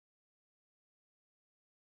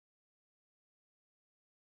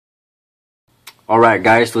Alright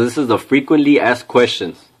guys, so this is the frequently asked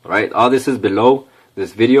questions. Alright, all this is below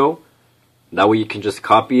this video. That way you can just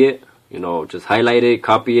copy it, just highlight it,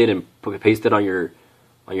 copy it, and paste it on your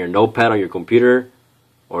notepad on your computer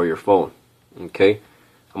or your phone. Okay,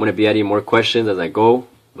 I'm gonna be adding more questions as I go,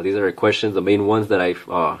 but these are the questions, the main ones that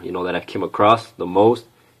I've came across the most.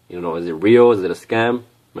 Is it real? Is it a scam? I'm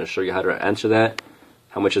gonna show you how to answer that.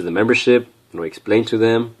 How much is the membership? Explain to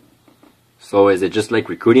them. So is it just like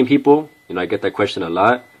recruiting people? I get that question a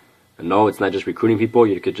lot. And no, it's not just recruiting people.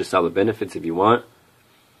 You could just sell the benefits if you want.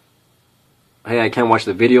 Hey, I can't watch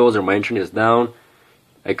the videos, or my internet is down.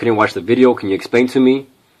 I couldn't watch the video. Can you explain to me?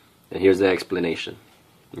 And here's the explanation.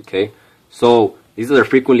 Okay, so these are the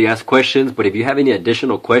frequently asked questions. But if you have any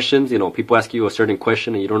additional questions, people ask you a certain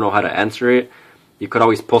question and you don't know how to answer it, you could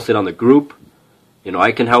always post it on the group.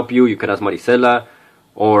 I can help you. You could ask Maricela,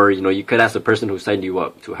 or you could ask the person who signed you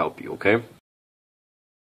up to help you.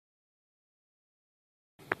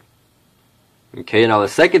 Okay, now the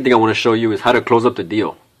second thing I want to show you is how to close up the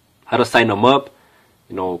deal. How to sign them up,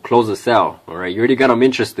 close the sale. Alright, you already got them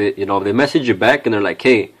interested. If they message you back and they're like,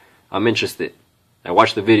 hey, I'm interested, I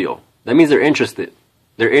watched the video, that means they're interested.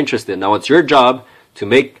 They're interested. Now it's your job to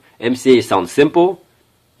make MCA sound simple,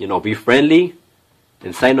 be friendly,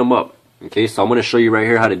 and sign them up. Okay, so I'm going to show you right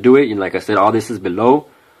here how to do it. Like I said, all this is below.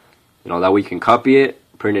 That way you can copy it,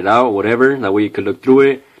 print it out, whatever. That way you can look through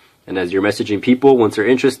it. And as you're messaging people, once they're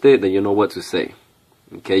interested, then you know what to say.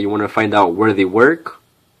 Okay, you want to find out where they work.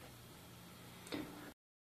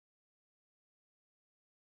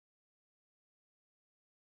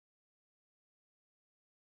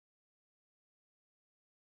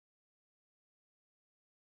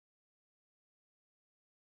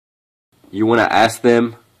 You want to ask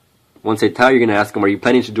them, once they tell you, you're going to ask them, are you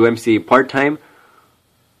planning to do MCA part-time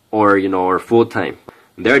or full-time?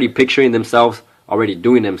 They're already picturing themselves already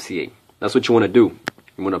doing MCA. That's what you want to do.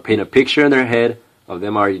 You want to paint a picture in their head of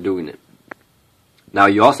them already doing it. Now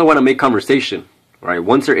you also want to make conversation. Right?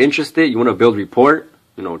 Once they're interested, you want to build rapport,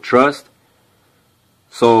 trust.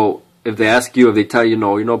 So if they ask you, if they tell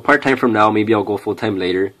you, part-time from now, maybe I'll go full-time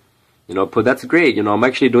later. But that's great. I'm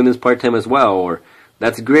actually doing this part-time as well. Or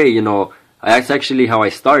that's great. That's actually how I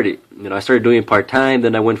started. I started doing part-time,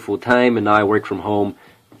 then I went full-time, and now I work from home,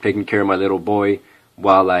 taking care of my little boy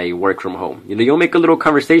while I work from home. You'll make a little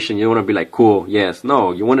conversation. You don't want to be like, cool, yes,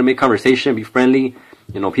 no. You want to make conversation, be friendly.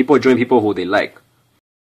 People join people who they like.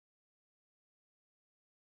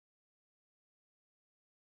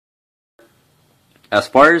 As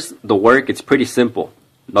far as the work, it's pretty simple.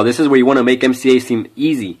 Now this is where you want to make MCA seem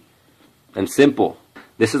easy and simple.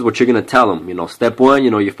 This is what you're going to tell them. Step one,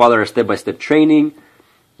 you follow our step-by-step training.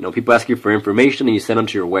 People ask you for information and you send them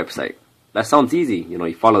to your website. That sounds easy.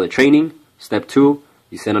 You follow the training. Step two,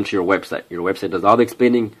 you send them to your website. Your website does all the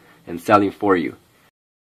explaining and selling for you.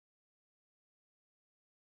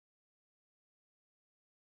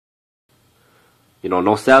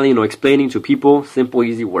 No selling, no explaining to people. Simple,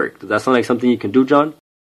 easy work. Does that sound like something you can do, John?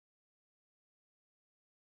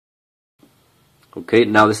 Okay,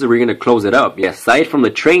 now this is where you're going to close it up. Yeah, aside from the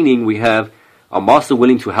training we have, I'm also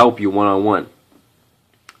willing to help you one-on-one.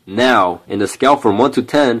 Now, in the scale from 1 to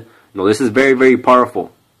 10, this is very, very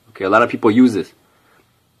powerful. Okay, a lot of people use this.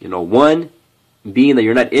 1 being that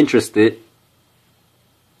you're not interested.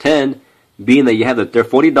 10 being that you have the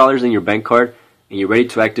 $40 in your bank card and you're ready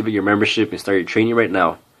to activate your membership and start your training right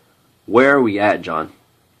now. Where are we at, John?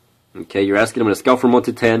 Okay, you're asking them on a scale from 1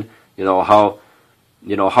 to 10, how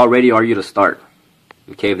ready are you to start?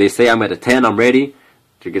 Okay, if they say I'm at a 10, I'm ready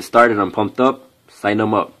to get started, I'm pumped up, sign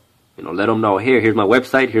them up. Let them know, here's my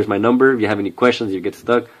website, here's my number. If you have any questions, you get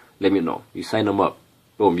stuck, let me know. You sign them up.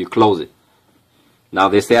 Boom, you close it. Now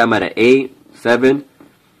they say I'm at an 8, 7.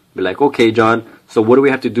 Be like, okay, John, so what do we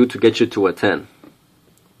have to do to get you to a 10?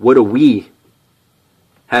 What do we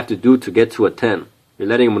have to do to get to a 10? You're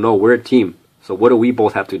letting them know we're a team. So what do we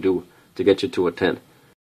both have to do to get you to a 10?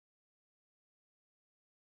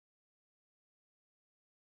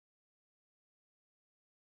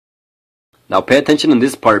 Now pay attention in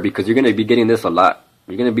this part because you're going to be getting this a lot.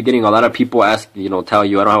 You're going to be getting a lot of people ask, tell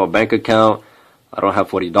you, I don't have a bank account, I don't have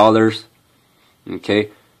 $40. Okay,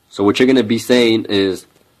 so what you're going to be saying is,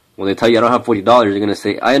 when they tell you I don't have $40, you're going to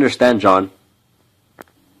say, I understand, John.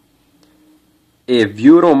 If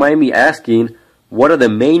you don't mind me asking, what are the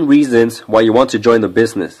main reasons why you want to join the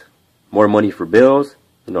business? More money for bills?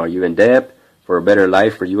 Are you in debt? For a better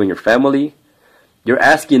life for you and your family? You're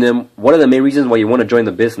asking them, what are the main reasons why you want to join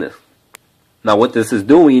the business? Now what this is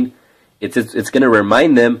doing, it's going to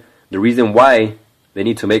remind them the reason why they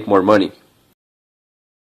need to make more money.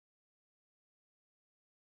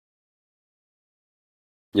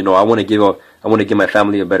 I want to give I want to give my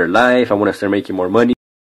family a better life. I want to start making more money.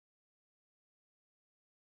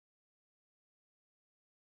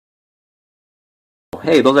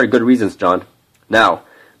 Hey, those are good reasons, John. Now,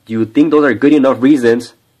 do you think those are good enough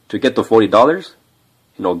reasons to get the $40?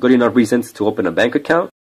 You know, good enough reasons to open a bank account?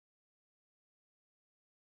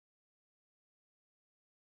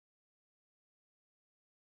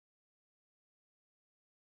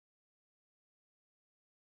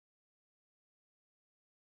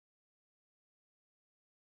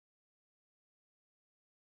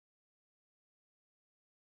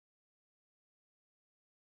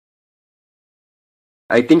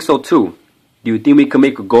 I think so too. Do you think we can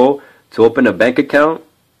make a goal to open a bank account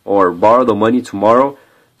or borrow the money tomorrow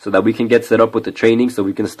so that we can get set up with the training so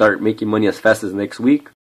we can start making money as fast as next week?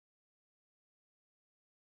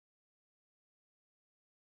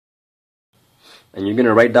 And you're going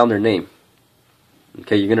to write down their name.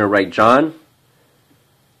 Okay, you're going to write John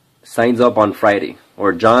signs up on Friday,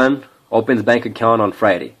 or John opens bank account on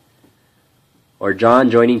Friday, or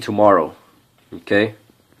John joining tomorrow. Okay?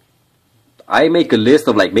 I make a list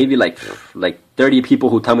of maybe 30 people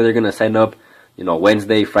who tell me they're going to sign up, you know,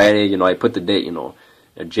 Wednesday, Friday, you know, I put the date, you know.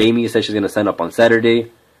 Jamie said she's going to sign up on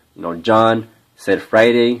Saturday. You know, John said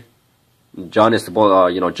Friday. John is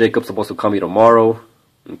supposed, you know, Jacob's supposed to call me tomorrow.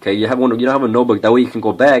 Okay, you don't have a notebook. That way you can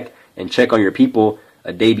go back and check on your people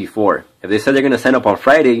a day before. If they said they're going to sign up on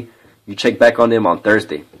Friday, you check back on them on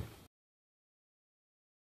Thursday.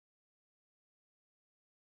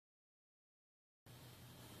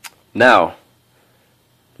 Now,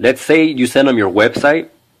 let's say you send them your website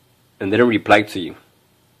and they didn't reply to you.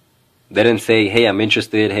 They didn't say, hey, I'm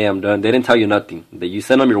interested, hey, I'm done. They didn't tell you nothing. You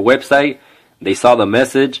send them your website, they saw the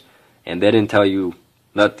message, and they didn't tell you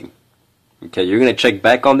nothing. Okay, you're going to check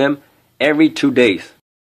back on them every 2 days.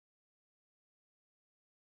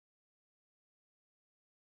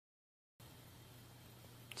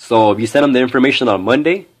 So if you send them the information on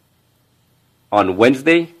Monday, on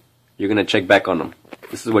Wednesday, you're going to check back on them.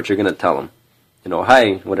 This is what you're going to tell them. You know,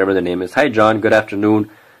 hi, whatever the name is. Hi, John, good afternoon.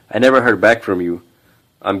 I never heard back from you.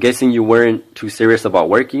 I'm guessing you weren't too serious about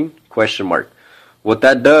working? Question mark. What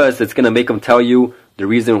that does, it's going to make them tell you the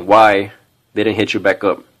reason why they didn't hit you back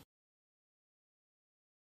up.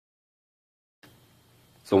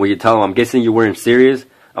 So when you tell them, I'm guessing you weren't serious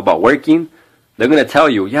about working, they're going to tell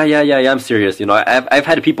you, yeah, I'm serious. You know, I've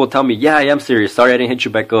had people tell me, yeah, I am serious. Sorry I didn't hit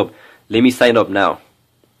you back up. Let me sign up now.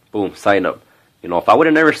 Boom, sign up. You know, if I would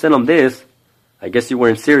have never sent them this, I guess you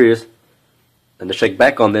weren't serious, and to check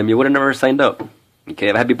back on them, you would have never signed up. Okay,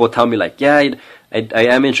 I've had people tell me yeah, I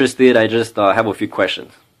am interested, I just have a few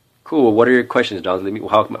questions. Cool, what are your questions, John?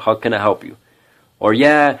 How can I help you? Or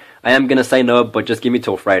yeah, I am going to sign up, but just give me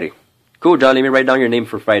till Friday. Cool, John, let me write down your name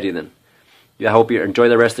for Friday then. Yeah, I hope you enjoy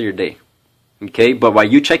the rest of your day. Okay, but while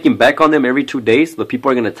you checking back on them every 2 days, the people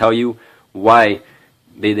are going to tell you why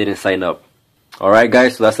they didn't sign up. Alright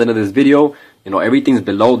guys, so that's the end of this video. You know, everything's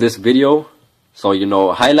below this video. So, you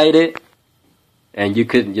know, highlight it. And you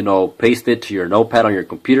could, you know, paste it to your notepad on your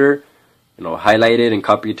computer. You know, highlight it and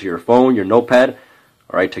copy it to your phone, your notepad.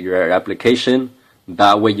 Alright, to your application.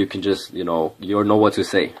 That way you can just, you know what to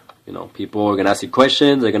say. You know, people are going to ask you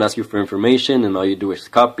questions. They're going to ask you for information. And all you do is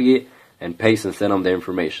copy it and paste and send them the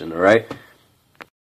information. Alright.